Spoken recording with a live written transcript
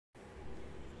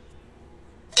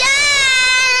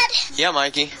Yeah,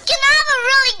 Mikey. Can I have a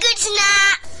really good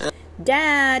snack?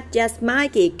 Dad, just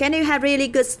Mikey. Can you have really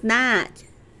good snack?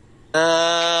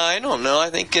 I don't know.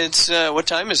 I think it's, what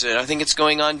time is it? I think it's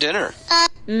going on dinner.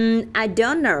 I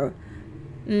don't know.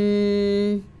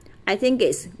 I think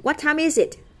what time is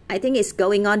it? I think it's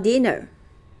going on dinner.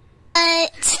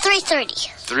 It's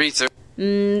 3:30.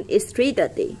 3:30. It's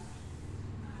 3:30.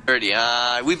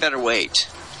 We better wait.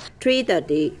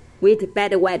 3:30. We'd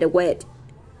better wait.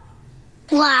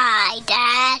 Why,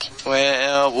 Dad?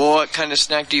 Well, what kind of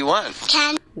snack do you want?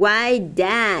 Why,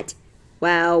 Dad?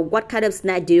 Well, what kind of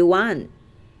snack do you want?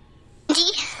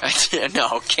 Candy?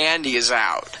 No, candy is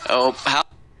out. Oh, how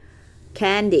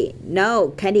Candy. No,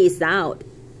 candy is out.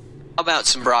 about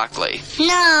some broccoli?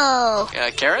 No.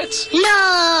 Carrots?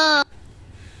 No.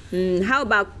 How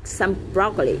about some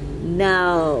broccoli?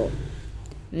 No.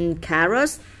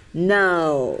 Carrots?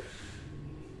 No.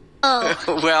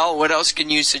 Oh, Well, what else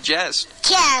can you suggest?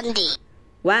 candy.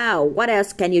 Wow, what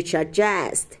else can you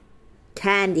suggest?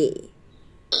 Candy.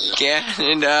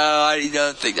 No, I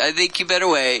don't think. I think you better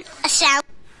wait. A sandwich.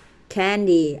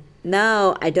 Candy.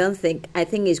 No, I don't think. I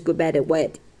think it's good better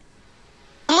wait.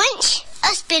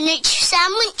 A spinach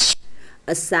sandwich.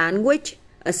 A sandwich?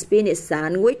 A spinach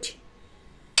sandwich?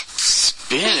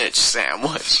 Spinach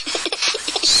sandwich.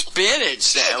 Spinach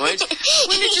sandwich?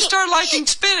 When did you start liking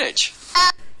spinach?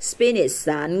 Spinach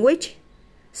sandwich?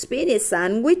 Spinach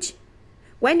sandwich?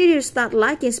 When did you start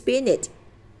liking spinach?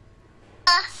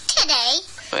 Today.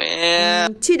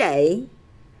 Well, Today.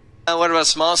 what about a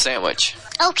small sandwich?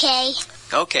 Okay.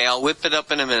 Okay, I'll whip it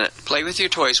up in a minute. Play with your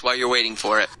toys while you're waiting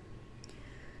for it.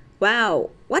 Wow,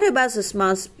 what about a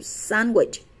small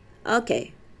sandwich?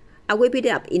 Okay, I'll whip it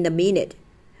up in a minute.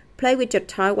 Play with your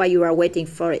toy while you are waiting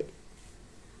for it.